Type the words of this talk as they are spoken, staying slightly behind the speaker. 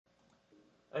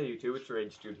Hey YouTube, it's your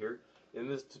Age Dude here. In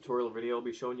this tutorial video, I'll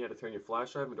be showing you how to turn your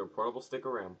flash drive into a portable stick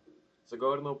of RAM. So go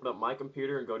ahead and open up my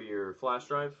computer and go to your flash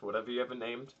drive, whatever you have it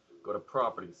named. Go to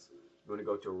Properties. You want to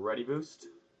go to Ready Boost,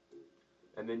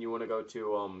 and then you want to go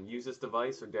to Use this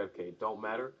device or dedicate. Don't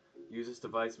matter. Use this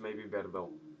device may be better.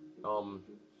 Um,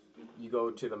 you go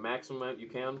to the maximum amount you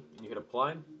can, and you hit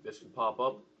Apply. This should pop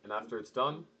up, and after it's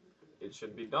done, it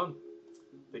should be done.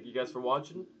 Thank you guys for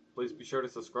watching. Please be sure to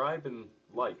subscribe and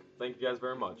like. Thank you guys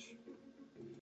very much.